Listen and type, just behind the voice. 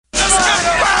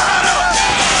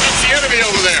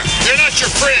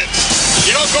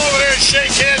go over there and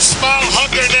shake hands, smile,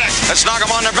 hug their neck. Let's knock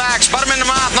them on their backs, butt them in the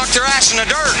mouth, knock their ass in the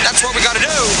dirt. That's what we got to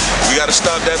do. We got to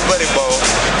stop that buddy ball.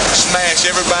 Smash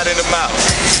everybody in the mouth.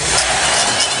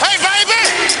 Hey, baby,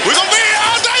 we're going to be here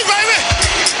all day, baby.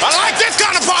 I like this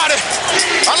kind of party.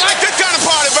 I like this kind of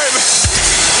party, baby.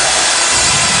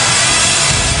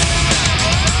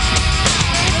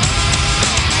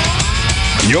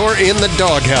 You're in the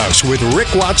Doghouse with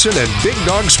Rick Watson and Big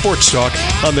Dog Sports Talk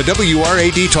on the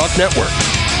WRAD Talk Network.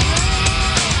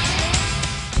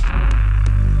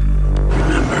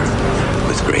 Remember,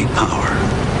 with great power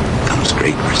comes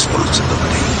great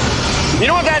responsibility. You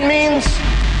know what that means?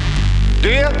 Do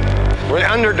you? We're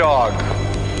the underdog.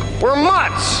 We're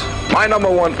mutts. My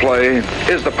number one play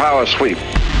is the power sweep.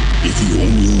 If you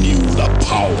only knew the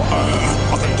power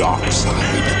of the dark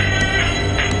side.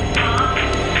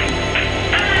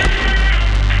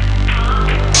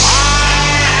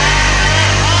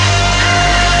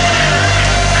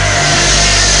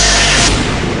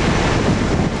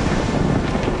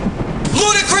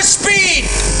 Ludicrous speed!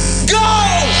 Go!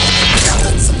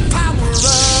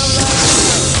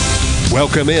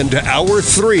 Welcome into Hour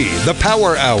 3, the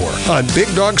Power Hour, on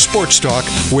Big Dog Sports Talk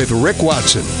with Rick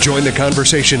Watson. Join the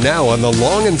conversation now on the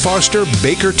Long and Foster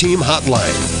Baker Team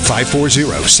Hotline,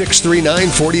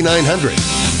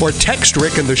 540-639-4900, or text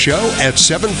Rick and the show at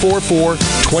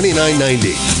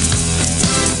 744-2990.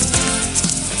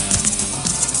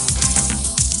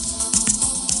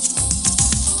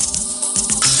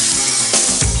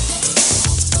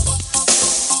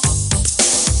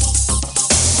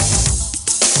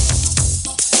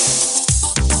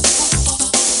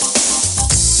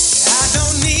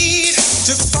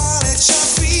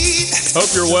 Hope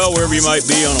you're well wherever you might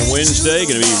be on a Wednesday.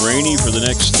 Going to be rainy for the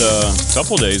next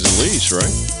couple days at least,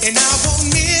 right?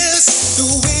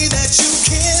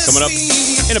 Coming up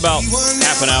in about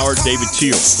half an hour, David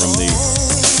Teal from the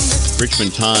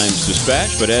Richmond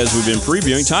Times-Dispatch. But as we've been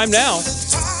previewing, time now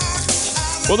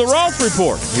for the Roth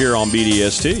Report here on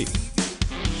BDST.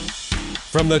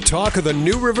 From the talk of the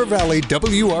New River Valley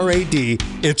WRAD,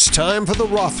 it's time for the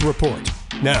Roth Report.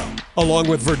 Now, along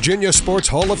with Virginia Sports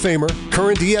Hall of Famer,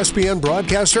 current ESPN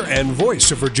broadcaster, and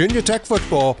voice of Virginia Tech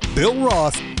football, Bill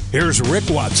Roth, here's Rick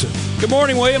Watson. Good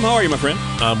morning, William. How are you, my friend?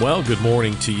 Well, good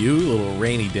morning to you. A little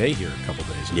rainy day here a couple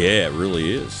days ago. Yeah, it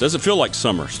really is. Doesn't feel like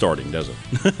summer starting, does it?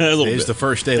 A little Today's bit. the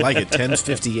first day, like at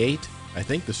 10:58, I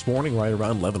think this morning, right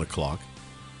around 11 o'clock,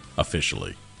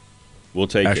 officially. We'll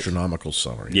take Astronomical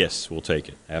summer. Yeah. Yes, we'll take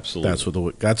it.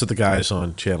 Absolutely. That's what the guys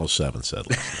on Channel 7 said.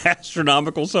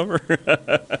 Astronomical summer.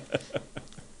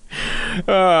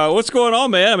 What's going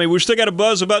on, man? I mean, we've still got a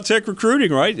buzz about Tech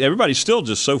recruiting, right? Everybody's still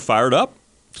just so fired up.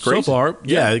 It's crazy. So far,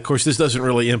 yeah. Of course, this doesn't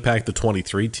really impact the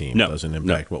 23 team. No, it doesn't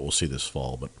impact what we'll see this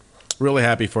fall. But really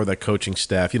happy for that coaching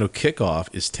staff. You know, kickoff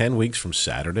is 10 weeks from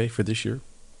Saturday for this year.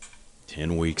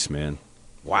 10 weeks, man.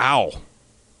 Wow.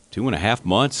 2.5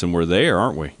 months, and we're there,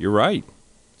 aren't we? You're right.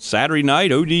 Saturday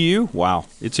night, ODU. Wow.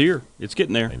 It's here. It's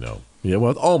getting there. I know. Yeah,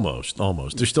 well, almost.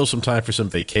 There's still some time for some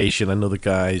vacation. I know the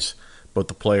guys, both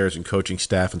the players and coaching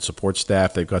staff and support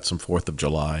staff, they've got some 4th of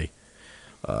July.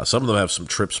 Some of them have some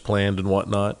trips planned and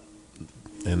whatnot.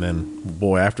 And then,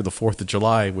 boy, after the 4th of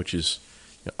July, which is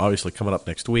obviously coming up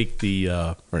next week,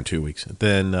 or in 2 weeks,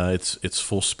 then it's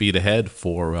full speed ahead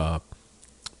for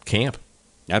camp.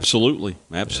 Absolutely.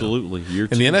 And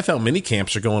the NFL mini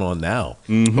camps are going on now.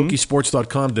 Mm-hmm.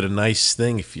 Hokiesports.com did a nice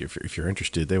thing if you're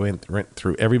interested. They went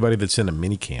through everybody that's in a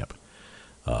mini camp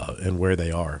and where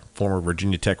they are. Former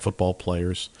Virginia Tech football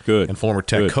players and former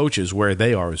Tech coaches where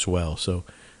they are as well. So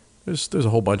there's a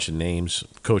whole bunch of names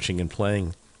coaching and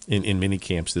playing in mini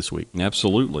camps this week.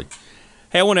 Absolutely.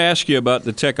 Hey, I want to ask you about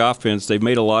the Tech offense. They've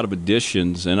made a lot of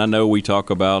additions, and I know we talk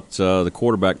about the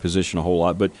quarterback position a whole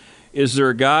lot, but is there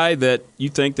a guy that you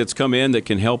think that's come in that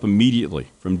can help immediately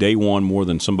from day one more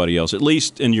than somebody else, at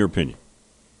least in your opinion?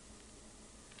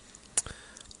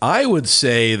 I would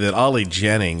say that Ollie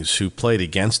Jennings, who played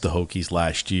against the Hokies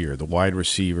last year, the wide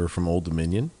receiver from Old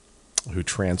Dominion, who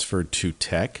transferred to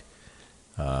Tech.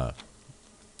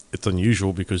 It's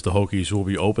unusual because the Hokies will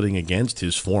be opening against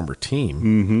his former team.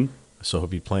 Mm-hmm. So he'll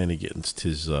be playing against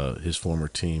his former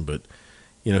team. But,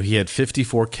 you know, he had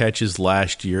 54 catches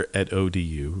last year at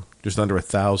ODU, just under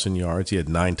 1,000 yards. He had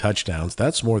 9 touchdowns.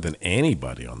 That's more than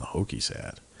anybody on the Hokies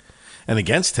had. And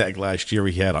against Tech last year,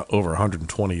 he had over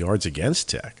 120 yards against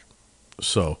Tech.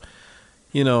 So,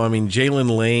 you know, I mean,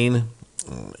 Jalen Lane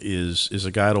is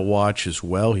a guy to watch as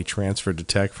well. He transferred to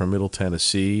Tech from Middle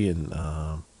Tennessee. And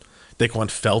Daquan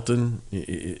Felton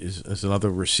is another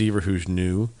receiver who's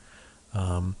new.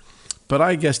 But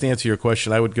I guess to answer your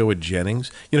question, I would go with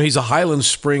Jennings. You know, he's a Highland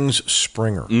Springs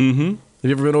Springer. Mm-hmm. Have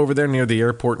you ever been over there near the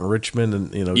airport in Richmond?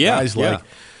 And guys like,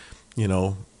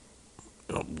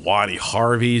 Waddy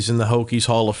Harvey's in the Hokies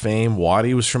Hall of Fame.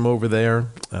 Waddy was from over there.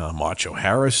 Macho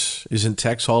Harris is in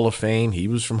Tech's Hall of Fame. He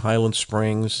was from Highland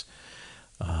Springs.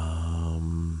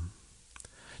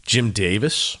 Jim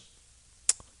Davis,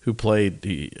 who played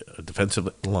the defensive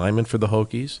lineman for the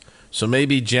Hokies. So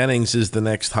maybe Jennings is the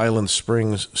next Highland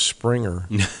Springs Springer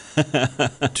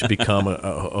to become a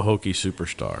Hokie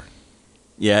superstar.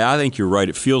 Yeah, I think you're right.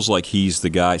 It feels like he's the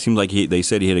guy. It seems like they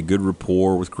said he had a good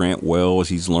rapport with Grant Wells.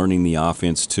 He's learning the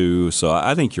offense, too. So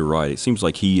I think you're right. It seems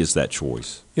like he is that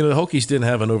choice. The Hokies didn't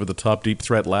have an over-the-top deep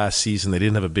threat last season. They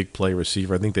didn't have a big play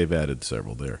receiver. I think they've added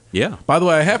several there. Yeah. By the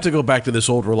way, I have to go back to this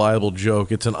old reliable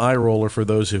joke. It's an eye roller for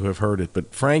those who have heard it.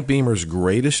 But Frank Beamer's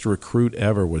greatest recruit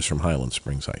ever was from Highland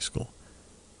Springs High School.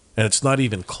 And it's not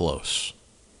even close.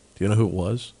 Do you know who it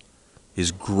was?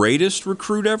 His greatest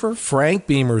recruit ever? Frank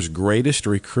Beamer's greatest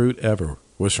recruit ever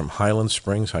was from Highland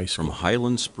Springs High School. From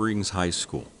Highland Springs High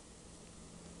School.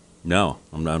 No,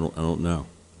 I don't know.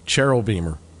 Cheryl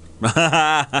Beamer.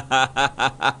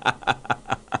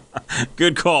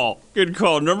 Good call.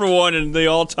 Number one in the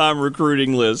all-time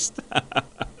recruiting list.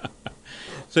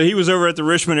 So he was over at the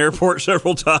Richmond airport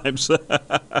several times.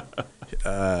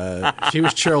 She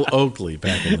was Cheryl Oakley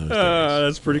back in those days.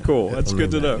 That's pretty cool. That's good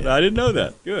to know. Yeah. I didn't know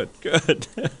that. Good.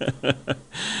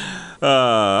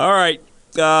 All right.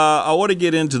 I want to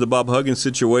get into the Bob Huggins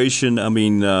situation. I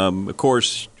mean, of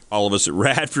course, all of us at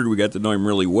Radford, we got to know him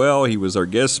really well. He was our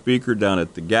guest speaker down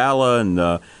at the gala,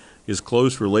 and his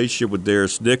close relationship with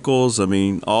Darius Nichols. I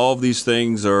mean, all of these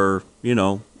things are,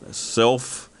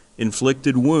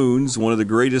 self-inflicted wounds. One of the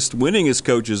greatest, winningest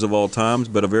coaches of all times,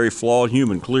 but a very flawed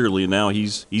human, clearly. And now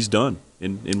he's done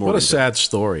in Morgantown. What a sad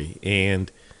story.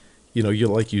 And,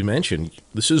 like you mentioned,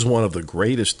 this is one of the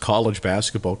greatest college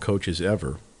basketball coaches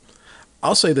ever.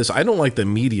 I'll say this. I don't like the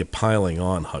media piling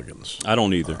on Huggins. I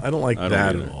don't either. I don't like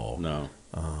that at all. No.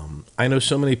 I know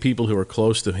so many people who are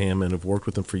close to him and have worked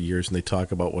with him for years, and they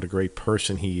talk about what a great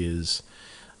person he is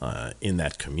in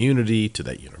that community, to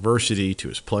that university, to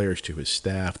his players, to his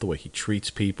staff, the way he treats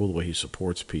people, the way he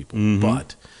supports people. Mm-hmm.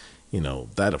 But,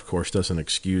 that, of course, doesn't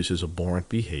excuse his abhorrent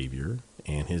behavior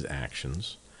and his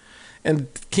actions. And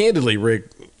candidly, Rick,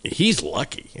 he's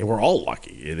lucky, and we're all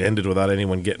lucky. It ended without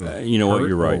anyone getting hurt what?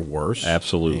 You're right. or worse.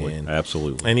 Absolutely. And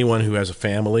absolutely. Anyone who has a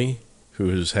family who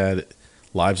has had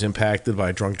lives impacted by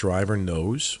a drunk driver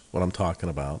knows what I'm talking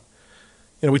about.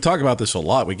 We talk about this a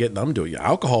lot. We get numb to it.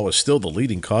 Alcohol is still the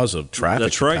leading cause of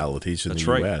traffic fatalities in the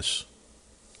U.S.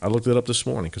 I looked it up this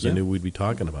morning because I knew we'd be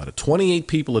talking about it. 28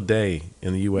 people a day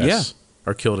in the U.S.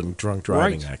 are killed in drunk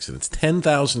driving accidents.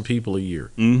 10,000 people a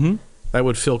year. Mm-hmm. That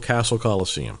would fill Castle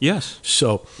Coliseum. Yes.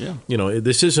 So,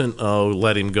 this isn't,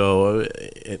 let him go.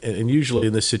 And usually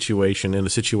in a situation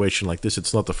like this,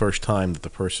 it's not the first time that the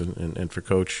person, and for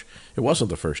Coach, it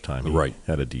wasn't the first time he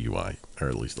had a DUI, or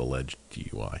at least alleged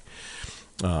DUI.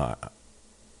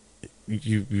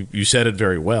 You said it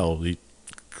very well. He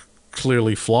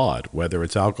clearly flawed, whether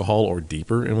it's alcohol or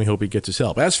deeper, and we hope he gets his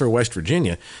help. As for West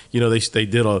Virginia, they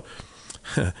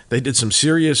did some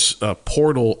serious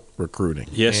portal recruiting.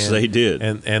 Yes, they did.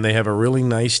 And they have a really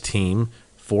nice team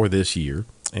for this year.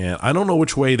 And I don't know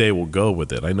which way they will go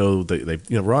with it. I know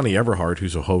Ronnie Everhart,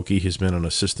 who's a Hokie, has been an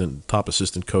top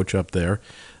assistant coach up there,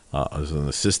 as an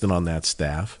assistant on that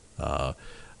staff.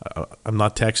 I'm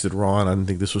not texted Ron. I didn't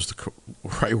think this was the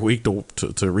right week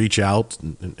to reach out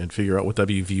and figure out what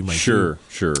WVU might do.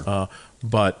 Sure.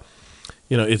 But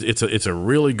it's a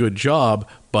really good job.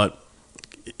 But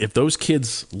if those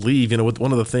kids leave,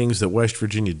 one of the things that West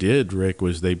Virginia did, Rick,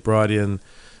 was they brought in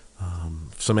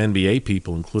some NBA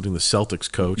people, including the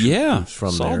Celtics coach. Yeah, who's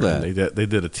from saw there. that. And they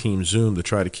did a team Zoom to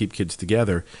try to keep kids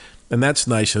together, and that's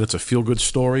nice. And it's a feel-good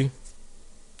story.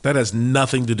 That has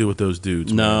nothing to do with those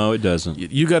dudes. No, man. It doesn't.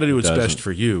 You got to do what's best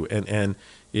for you. And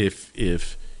if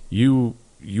you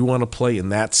want to play in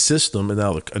that system, and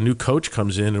now a new coach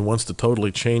comes in and wants to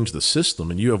totally change the system,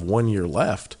 and you have 1 year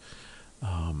left,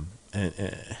 and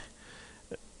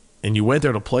you went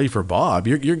there to play for Bob,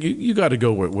 you got to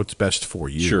go with what's best for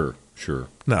you. Sure.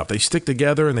 Now, if they stick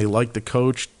together and they like the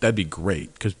coach, that'd be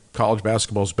great, because college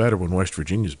basketball is better when West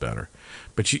Virginia's better.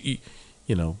 But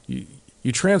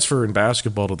you transfer in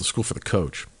basketball to the school for the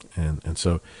coach, and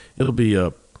so it'll be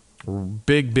a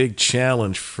big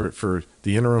challenge for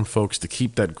the interim folks to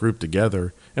keep that group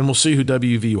together, and we'll see who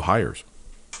WVU hires.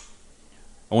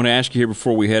 I want to ask you here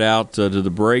before we head out to the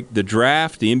break, the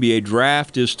NBA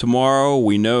draft is tomorrow.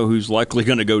 We know who's likely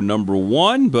going to go number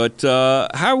one, but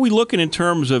how are we looking in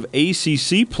terms of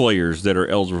ACC players that are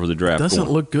eligible for the draft? It doesn't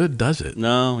look good, does it?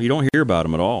 No, you don't hear about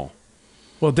them at all.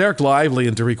 Well, Derek Lively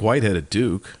and Derek Whitehead at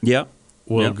Duke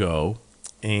will Yep. go.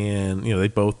 And, they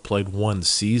both played one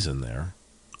season there.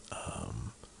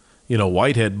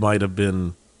 Whitehead might have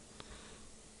been,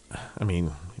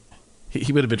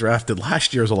 he would have been drafted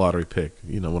last year as a lottery pick.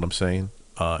 You know what I'm saying?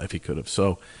 If he could have.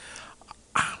 So,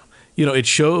 it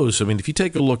shows. If you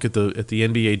take a look at the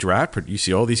NBA draft, you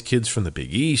see all these kids from the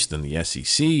Big East and the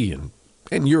SEC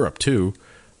and Europe too.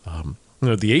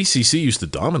 The ACC used to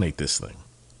dominate this thing,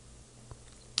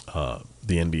 the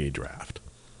NBA draft,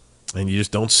 and you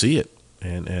just don't see it.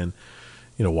 And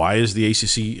why is the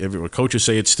ACC? Coaches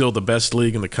say it's still the best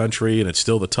league in the country and it's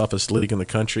still the toughest league in the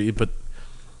country. But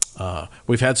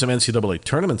we've had some NCAA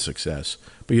tournament success,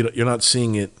 but you're not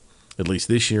seeing it, at least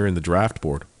this year, in the draft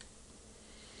board.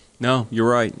 No, you're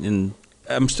right. And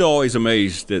I'm still always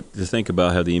amazed to think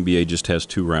about how the NBA just has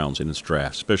 2 rounds in its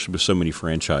draft, especially with so many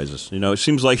franchises. It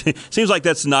seems like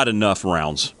that's not enough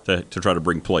rounds to try to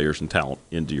bring players and talent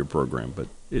into your program. But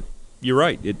you're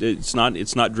right. It's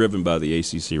not driven by the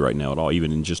ACC right now at all,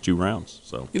 even in just 2 rounds.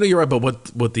 So you're right. But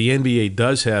what the NBA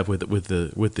does have with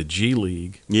the G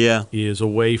League, is a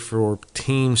way for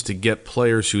teams to get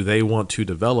players who they want to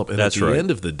develop. And that's at the right. end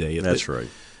of the day, that's right.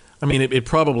 It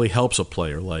probably helps a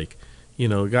player like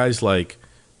guys like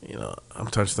I'm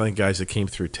trying to think guys that came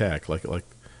through Tech like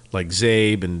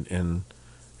Zabe and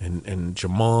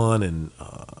Jamon and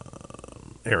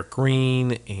Eric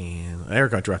Green, and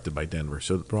Eric got drafted by Denver,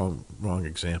 so wrong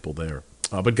example there.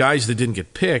 But guys that didn't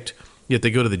get picked, yet they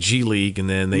go to the G League and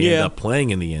then they end up playing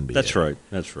in the NBA. That's right.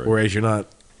 Whereas you're not,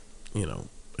 an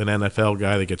NFL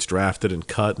guy that gets drafted and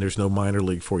cut, and there's no minor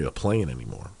league for you to play in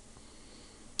anymore.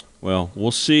 Well, we'll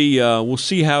see. We'll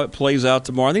see how it plays out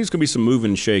tomorrow. I think it's going to be some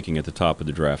moving and shaking at the top of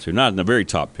the draft here. Not in the very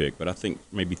top pick, but I think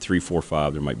maybe 3, 4,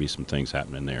 5. There might be some things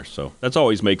happening there. So that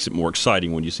always makes it more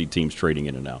exciting when you see teams trading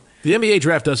in and out. The NBA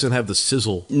draft doesn't have the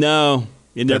sizzle. No,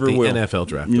 it never that the will. NFL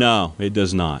draft does. No, it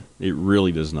does not. It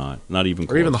really does not. Not even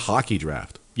close. Or even the hockey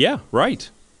draft. Yeah, right.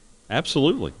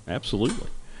 Absolutely.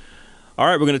 All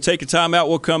right, we're going to take a timeout.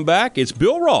 We'll come back. It's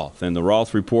Bill Roth and the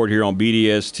Roth Report here on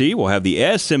BDST. We'll have the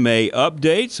SMA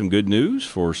update, some good news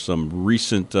for some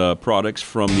recent products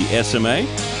from the SMA.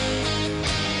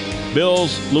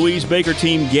 Bill's Louise Baker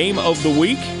Team Game of the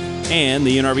Week and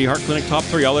the NRV Heart Clinic Top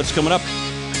 3. All that's coming up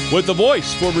with the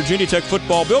voice for Virginia Tech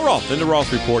football, Bill Roth and the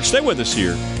Roth Report. Stay with us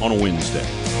here on a Wednesday.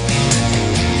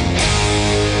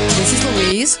 This is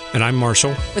Louise. And I'm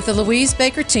Marshall. With the Louise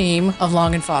Baker Team of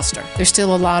Long and Foster. There's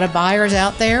still a lot of buyers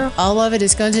out there. All of it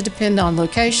is going to depend on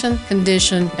location,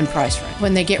 condition, and price range.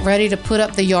 When they get ready to put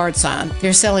up the yard sign,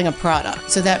 they're selling a product.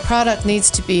 So that product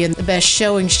needs to be in the best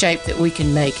showing shape that we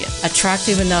can make it.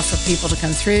 Attractive enough for people to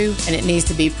come through, and it needs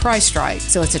to be priced right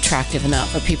so it's attractive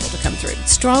enough for people to come through.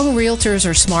 Strong realtors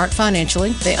are smart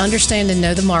financially. They understand and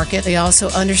know the market. They also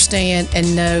understand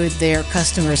and know their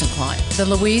customers and clients. The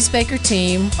Louise Baker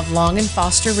Team of Long and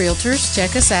Foster Realtors.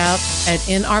 Check us out at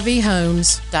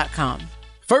nrvhomes.com.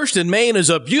 First in Main is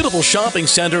a beautiful shopping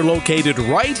center located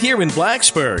right here in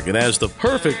Blacksburg. It has the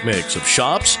perfect mix of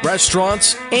shops,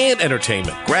 restaurants, and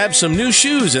entertainment. Grab some new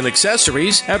shoes and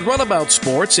accessories at Runabout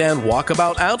Sports and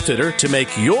Walkabout Outfitter to make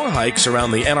your hikes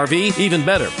around the NRV even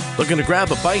better. Looking to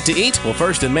grab a bite to eat? Well,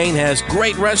 First in Main has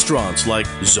great restaurants like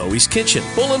Zoe's Kitchen,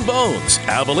 Bull and Bones,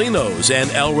 Avelino's, and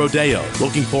El Rodeo.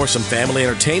 Looking for some family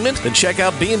entertainment? Then check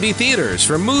out B&B Theaters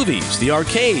for movies, the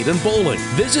arcade, and bowling.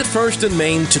 Visit First in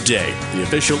Main today, the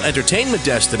official entertainment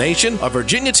destination of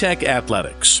Virginia Tech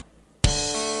Athletics.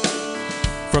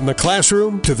 From the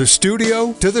classroom to the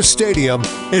studio to the stadium,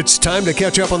 it's time to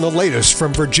catch up on the latest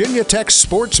from Virginia Tech's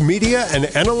sports media and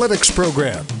analytics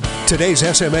program. Today's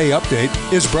SMA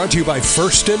update is brought to you by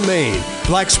First in Main,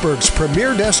 Blacksburg's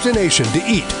premier destination to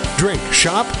eat, drink,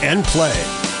 shop, and play.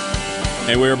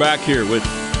 And we're back here with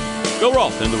Bill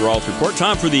Roth and the Roth Report.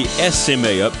 Time for the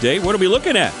SMA update. What are we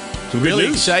looking at? Really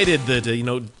excited that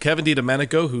Kevin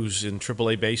DiDomenico, who's in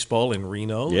AAA baseball in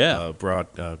Reno,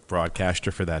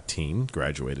 broadcaster for that team,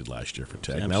 graduated last year for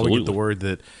Tech. Absolutely. Now we get the word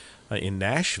that in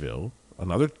Nashville,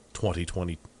 another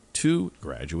 2022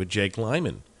 graduate, Jake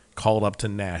Lyman, called up to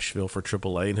Nashville for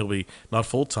AAA, and he'll be not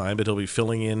full time, but he'll be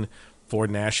filling in for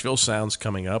Nashville Sounds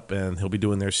coming up, and he'll be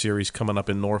doing their series coming up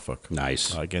in Norfolk.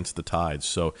 Nice. Against the Tides.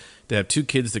 So to have 2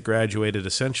 kids that graduated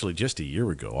essentially just a year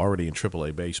ago, already in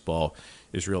AAA baseball,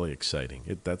 is really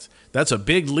exciting. That's a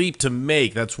big leap to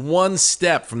make. That's one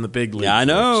step from the big leap. Yeah, I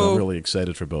know. So I'm really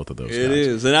excited for both of those guys. It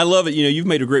is. And I love it. You've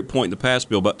made a great point in the past,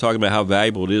 Bill, about talking about how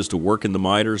valuable it is to work in the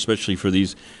minors, especially for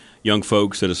these young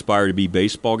folks that aspire to be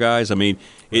baseball guys. I mean,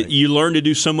 you learn to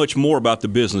do so much more about the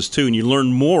business, too, and you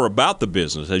learn more about the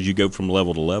business as you go from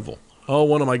level to level. Oh,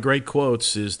 one of my great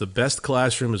quotes is the best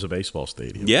classroom is a baseball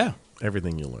stadium. Yeah.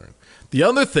 Everything you learn. The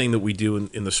other thing that we do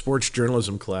in the sports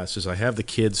journalism class is I have the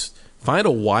kids find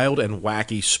a wild and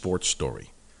wacky sports story.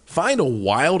 Find a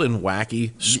wild and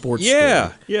wacky sports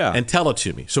story. Yeah. And tell it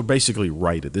to me. So basically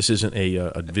write it. This isn't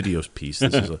a video piece.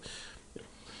 This is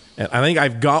and I think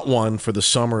I've got one for the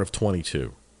summer of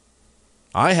 22.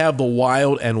 I have the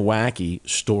wild and wacky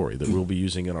story that we'll be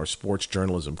using in our sports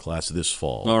journalism class this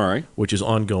fall. All right. Which is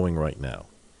ongoing right now.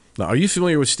 Now, are you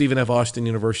familiar with Stephen F. Austin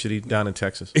University down in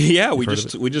Texas? Yeah, we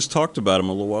just talked about him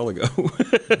a little while ago.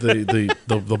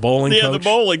 the bowling coach? Yeah, the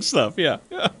bowling stuff, yeah.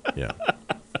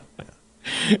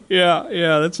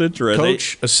 Yeah, that's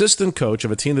interesting. Assistant coach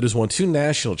of a team that has won 2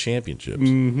 national championships,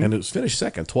 and it's finished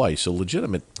second twice, so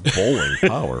legitimate bowling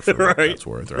power for what that's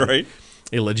worth, right?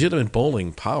 A legitimate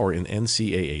bowling power in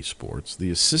NCAA sports.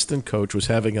 The assistant coach was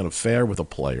having an affair with a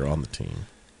player on the team,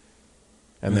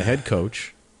 and the head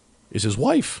coach is his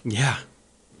wife. Yeah.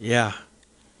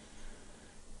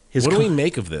 What do we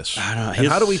make of this? I don't know. And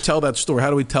how do we tell that story? How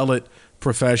do we tell it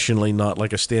professionally, not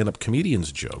like a stand-up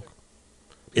comedian's joke?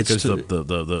 Because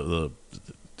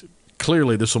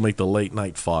clearly this will make the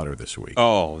late-night fodder this week.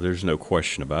 Oh, there's no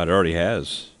question about it. It already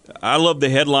has. I love the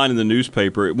headline in the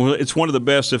newspaper. It's one of the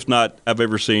best, if not I've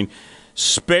ever seen.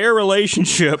 Spare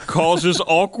relationship causes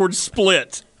awkward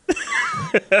split.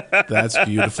 That's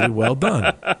beautifully well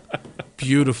done.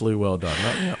 Beautifully well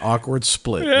done. Awkward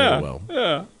split. Very well.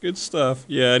 Yeah, good stuff.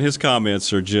 Yeah, and his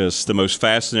comments are just the most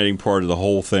fascinating part of the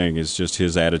whole thing is just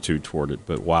his attitude toward it.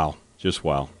 But wow, just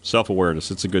wow.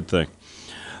 Self-awareness, it's a good thing.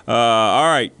 All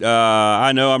right,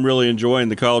 I know I'm really enjoying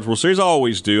the College World Series. I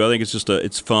always do. I think it's just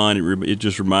it's fun. It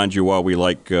just reminds you why we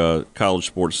like college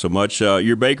sports so much.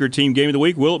 Your Baker team game of the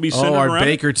week, will it be centered around our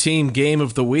Baker team game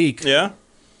of the week. Yeah.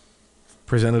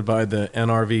 Presented by the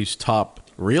NRV's top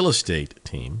real estate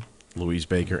team, Louise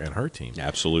Baker and her team.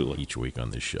 Absolutely. Each week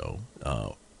on this show.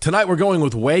 Tonight we're going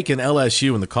with Wake and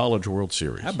LSU in the College World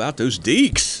Series. How about those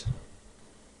Deeks?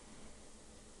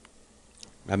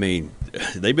 I mean,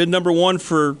 they've been number one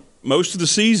for most of the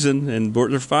season, and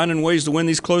they're finding ways to win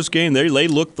these close games. They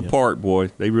look the part,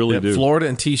 boy. They really do. Florida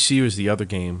and TCU is the other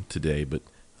game today, but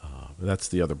that's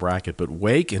the other bracket. But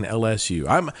Wake and LSU,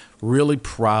 I'm really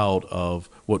proud of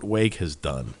what Wake has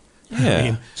done.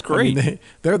 Yeah, it's great.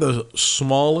 They're the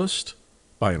smallest,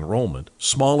 by enrollment,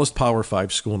 smallest Power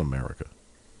 5 school in America.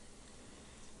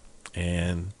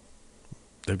 And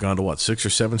they've gone to, 6 or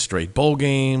 7 straight bowl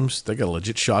games. They got a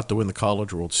legit shot to win the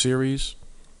College World Series.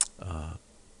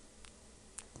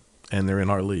 And they're in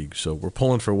our league. So we're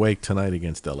pulling for Wake tonight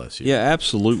against LSU. Yeah,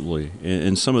 absolutely.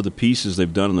 And some of the pieces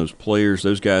they've done in those players,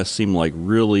 those guys seem like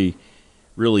really,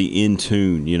 really in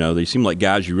tune. You know, they seem like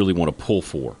guys you really want to pull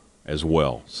for as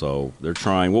well. So they're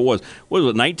trying. What was it,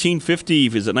 1950?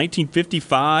 Is it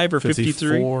 1955 or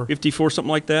 53? 54, something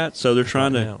like that. So they're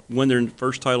trying to win their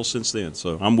first title since then.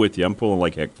 So I'm with you. I'm pulling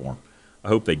like heck for them. I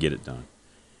hope they get it done.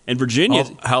 And Virginia.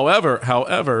 However,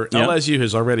 LSU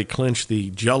has already clinched the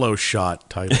Jell-O shot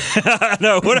title. I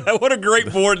know. What a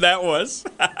great board that was.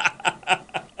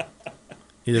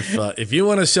 If you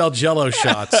want to sell Jell-O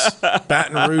shots,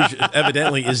 Baton Rouge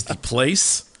evidently is the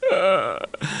place.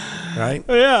 Right?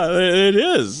 Yeah, it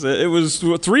is. It was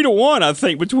 3-1, I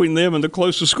think, between them and the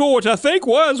closest score, which I think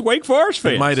was Wake Forest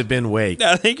fans. It might have been Wake.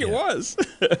 I think it was.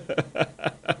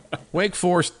 Wake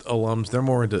Forest alums, they're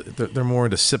more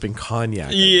into sipping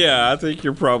cognac. Yeah, I think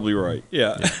you're probably right.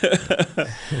 Yeah.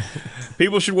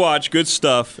 People should watch. Good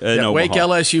stuff. Wake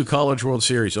LSU College World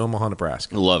Series, Omaha,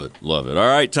 Nebraska. Love it. All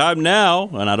right, time now,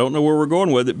 and I don't know where we're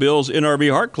going with it, Bill's NRV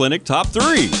Heart Clinic Top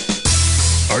 3.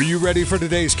 Are you ready for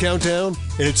today's countdown?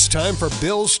 It's time for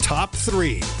Bill's Top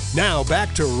 3. Now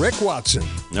back to Rick Watson.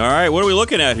 All right, what are we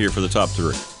looking at here for the top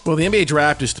 3? Well, the NBA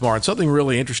draft is tomorrow, and something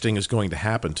really interesting is going to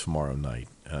happen tomorrow night.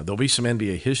 There'll be some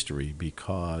NBA history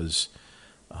because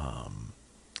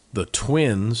the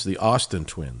twins, the Austin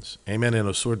twins, Amen and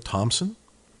Osord Thompson.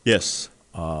 Yes.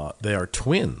 They are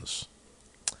twins.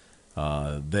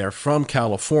 They're from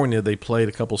California. They played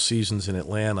a couple seasons in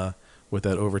Atlanta with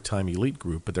that overtime elite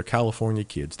group, but they're California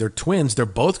kids. They're twins. They're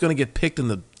both going to get picked in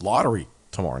the lottery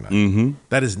tomorrow night. Mm-hmm.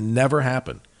 That has never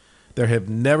happened. There have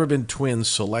never been twins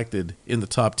selected in the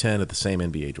top 10 at the same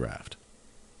NBA draft.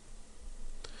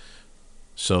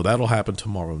 So that'll happen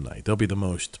tomorrow night. They'll be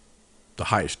the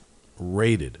highest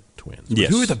rated twins. Yes.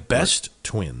 Who are the best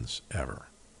twins ever?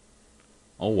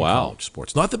 Oh, wow. College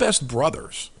sports. Not the best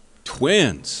brothers.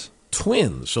 Twins.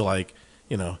 So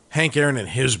Hank Aaron and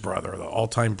his brother, the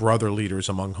all-time brother leaders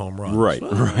among home runs. Right.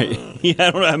 Yeah,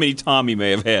 I don't know how many Tom he may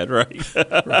have had, right?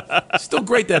 Right. Still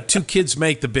great to have two kids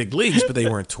make the big leagues, but they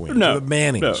weren't twins. No. They're the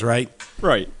Mannings, right?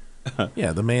 Right.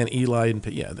 Yeah, the man Eli and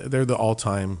they're the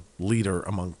all-time leader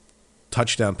among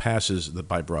touchdown passes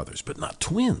by brothers, but not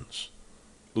twins.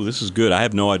 Oh, this is good. I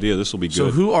have no idea. This will be good.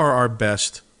 So who are our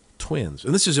best twins?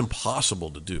 And this is impossible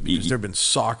to do because there have been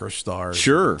soccer stars,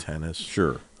 sure, tennis,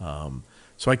 sure.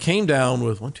 So I came down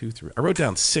with 1, 2, 3. I wrote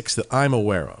down 6 that I'm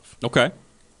aware of. Okay.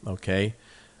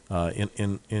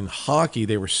 In hockey,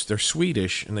 they're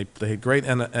Swedish and they had great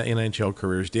NHL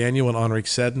careers. Daniel and Henrik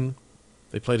Sedin,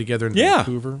 they played together in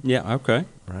Vancouver. Yeah. Okay.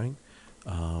 Right.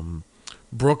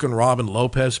 Brooke and Robin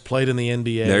Lopez played in the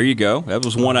NBA. There you go. That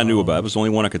was one I knew about. That was the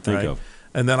only one I could think of.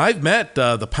 And then I've met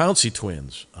the Pouncey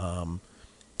twins.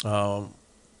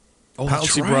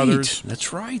 Pouncey brothers.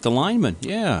 That's right. The linemen.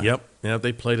 Yeah. Yep. Yeah,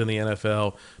 they played in the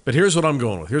NFL. But here's what I'm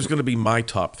going with. Here's going to be my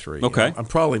top 3. Okay. I'm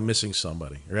probably missing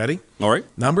somebody. Ready? All right.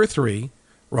 Number 3,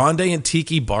 Rondé and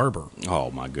Tiki Barber. Oh,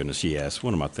 my goodness. Yes.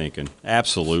 What am I thinking?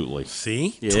 Absolutely.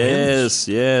 See? Yes. Twins.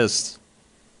 Yes.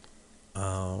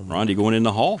 Rondé going in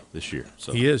the Hall this year.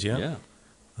 So. He is, yeah.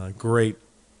 Great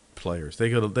players.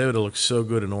 They would have looked so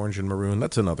good in orange and maroon.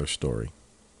 That's another story.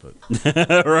 But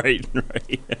right.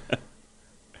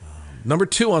 Number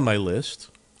 2 on my list,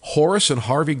 Horace and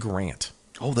Harvey Grant.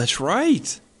 Oh, that's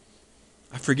right.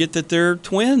 I forget that they're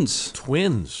twins.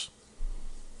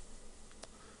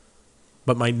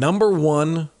 But my number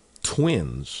 1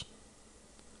 twins,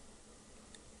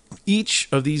 each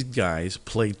of these guys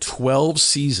played 12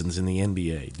 seasons in the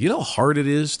NBA. Do you know how hard it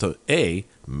is to, A,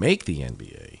 make the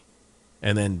NBA,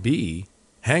 and then, B,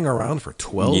 hang around for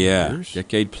 12 years?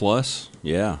 Decade plus.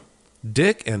 Yeah.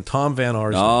 Dick and Tom Van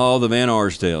Arsdale. Oh, the Van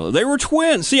Arsdale. They were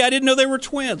twins. See, I didn't know they were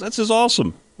twins. That's just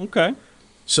awesome. Okay.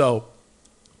 So,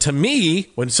 to me,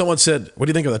 when someone said, what do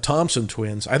you think of the Thompson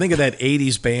twins? I think of that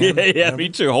 80s band. Yeah, me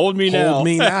too. Hold Me Now. Hold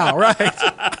Me Now, right.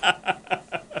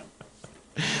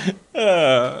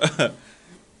 But,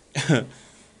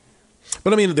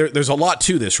 I mean, there's a lot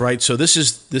to this, right? So this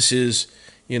is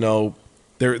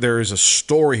there is a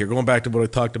story here, going back to what I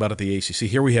talked about at the ACC.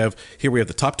 Here we have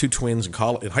the top 2 twins in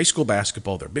high school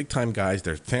basketball. They're big-time guys.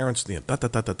 Their parents, they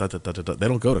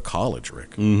don't go to college,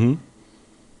 Rick. Mm-hmm.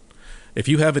 If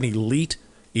you have an elite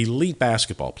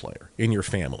basketball player in your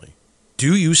family,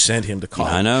 do you send him to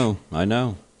college? I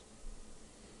know.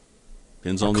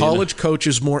 Depends on college coach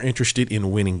is more interested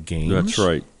in winning games.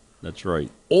 That's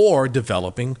right. Or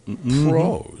developing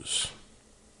pros.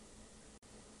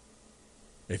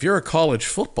 If you're a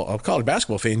college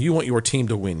basketball fan, you want your team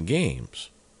to win games,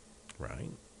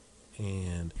 right?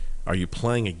 And are you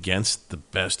playing against the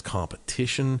best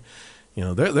competition?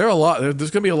 There's going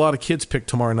to be a lot of kids picked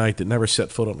tomorrow night that never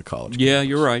set foot on the college campus. Yeah,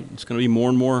 you're right. It's going to be more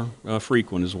and more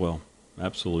frequent as well.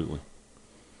 Absolutely.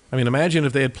 I mean, imagine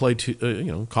if they had played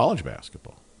college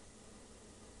basketball.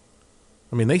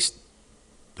 I mean, they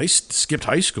skipped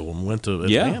high school and went to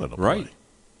Atlanta to play. Right.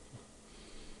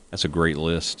 That's a great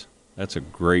list. That's a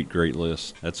great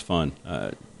list. That's fun.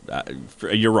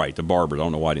 You're right. The Barbers. I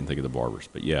don't know why I didn't think of the Barbers,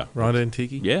 but yeah. Rhonda and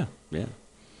Tiki? Yeah.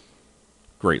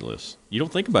 Great list. You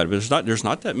don't think about it, but there's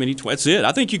not that many twins. That's it.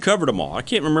 I think you covered them all. I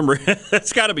can't remember.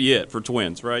 That's got to be it for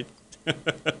twins, right?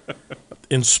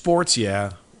 In sports,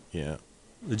 yeah.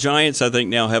 The Giants, I think,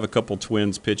 now have a couple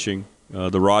twins pitching.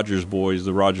 The Rogers boys,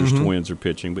 the Rogers twins are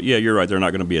pitching. But, yeah, you're right. They're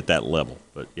not going to be at that level.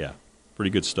 But, yeah,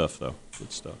 pretty good stuff, though.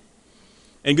 Good stuff.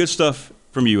 And good stuff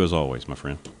from you, as always, my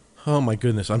friend. Oh, my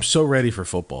goodness. I'm so ready for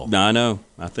football. No, I know.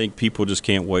 I think people just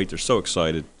can't wait. They're so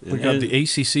excited. The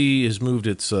ACC has moved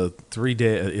its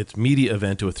its media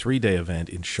event to a 3-day event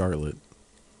in Charlotte.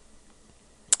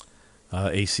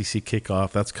 ACC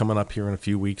kickoff. That's coming up here in a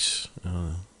few weeks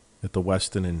at the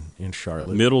Westin in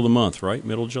Charlotte. Middle of the month, right?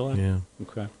 Middle of July? Yeah.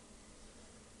 Okay.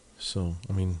 So,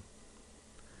 I mean,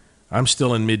 I'm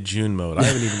still in mid-June mode. I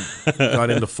haven't even got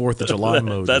into 4th of July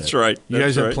mode That's yet. right. You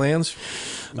guys have plans?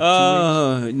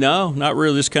 No, not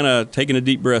really. Just kind of taking a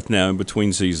deep breath now in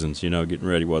between seasons, getting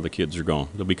ready while the kids are gone.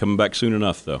 They'll be coming back soon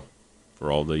enough, though,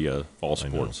 for all the fall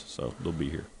sports. So they'll be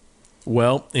here.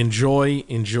 Well, enjoy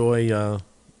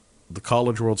the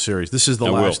College World Series. This is the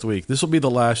last week. This will be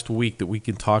the last week that we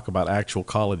can talk about actual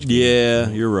college games. Yeah,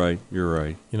 you're right.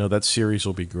 That series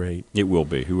will be great. It will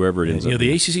be, whoever it ends up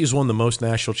the ACC has won the most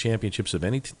national championships of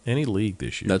any league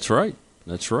this year. That's right.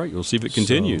 We'll see if it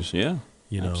continues. So,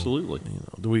 absolutely.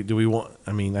 Do we want?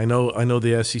 I mean, I know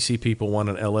the SEC people want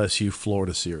an LSU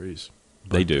Florida series.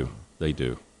 They do.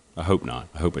 I hope not.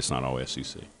 I hope it's not all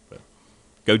SEC. But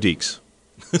go Deeks.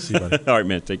 See you, buddy. All right,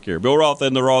 man. Take care. Bill Roth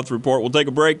and the Roth Report. We'll take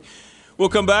a break. We'll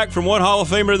come back from one Hall of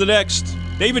Famer to the next.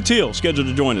 David Teal scheduled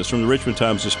to join us from the Richmond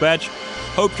Times-Dispatch.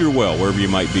 Hope you're well wherever you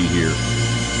might be here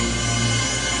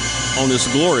on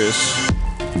this glorious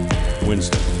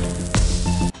Wednesday.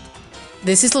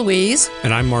 This is Louise.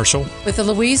 And I'm Marshall. With the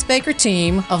Louise Baker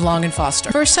team of Long &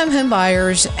 Foster. First-time home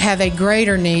buyers have a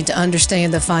greater need to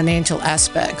understand the financial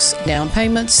aspects. Down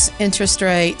payments, interest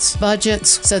rates,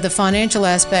 budgets. So the financial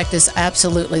aspect is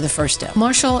absolutely the first step.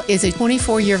 Marshall is a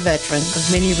 24-year veteran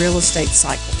of many real estate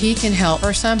cycles. He can help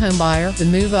first-time home buyer, the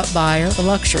move-up buyer, the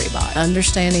luxury buyer,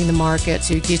 understanding the market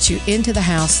to get you into the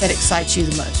house that excites you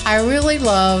the most. I really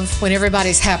love when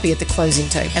everybody's happy at the closing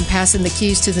table and passing the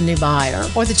keys to the new buyer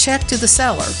or the check to the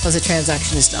seller because the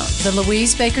transaction is done. The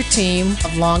Louise Baker team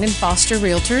of Long & Foster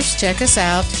Realtors. Check us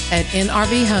out at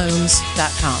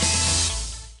nrbhomes.com.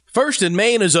 First in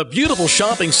Main is a beautiful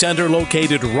shopping center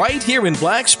located right here in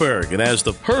Blacksburg and has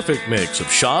the perfect mix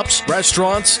of shops,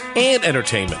 restaurants, and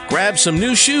entertainment. Grab some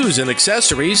new shoes and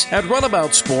accessories at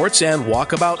Runabout Sports and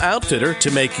Walkabout Outfitter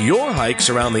to make your hikes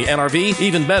around the NRV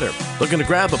even better. Looking to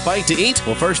grab a bite to eat?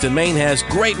 Well, First in Main has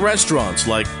great restaurants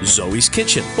like Zoe's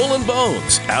Kitchen, Bull and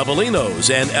Bones, Avelino's,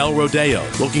 and El Rodeo.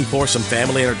 Looking for some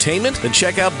family entertainment? Then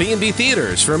check out B&B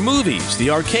Theaters for movies, the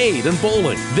arcade, and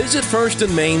bowling. Visit First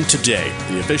in Main today,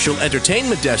 the official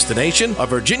entertainment destination of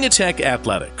Virginia Tech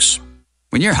Athletics.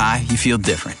 When you're high, you feel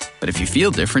different. But if you feel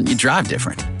different, you drive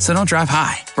different. So don't drive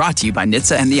high. Brought to you by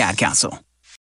NHTSA and the Ad Council.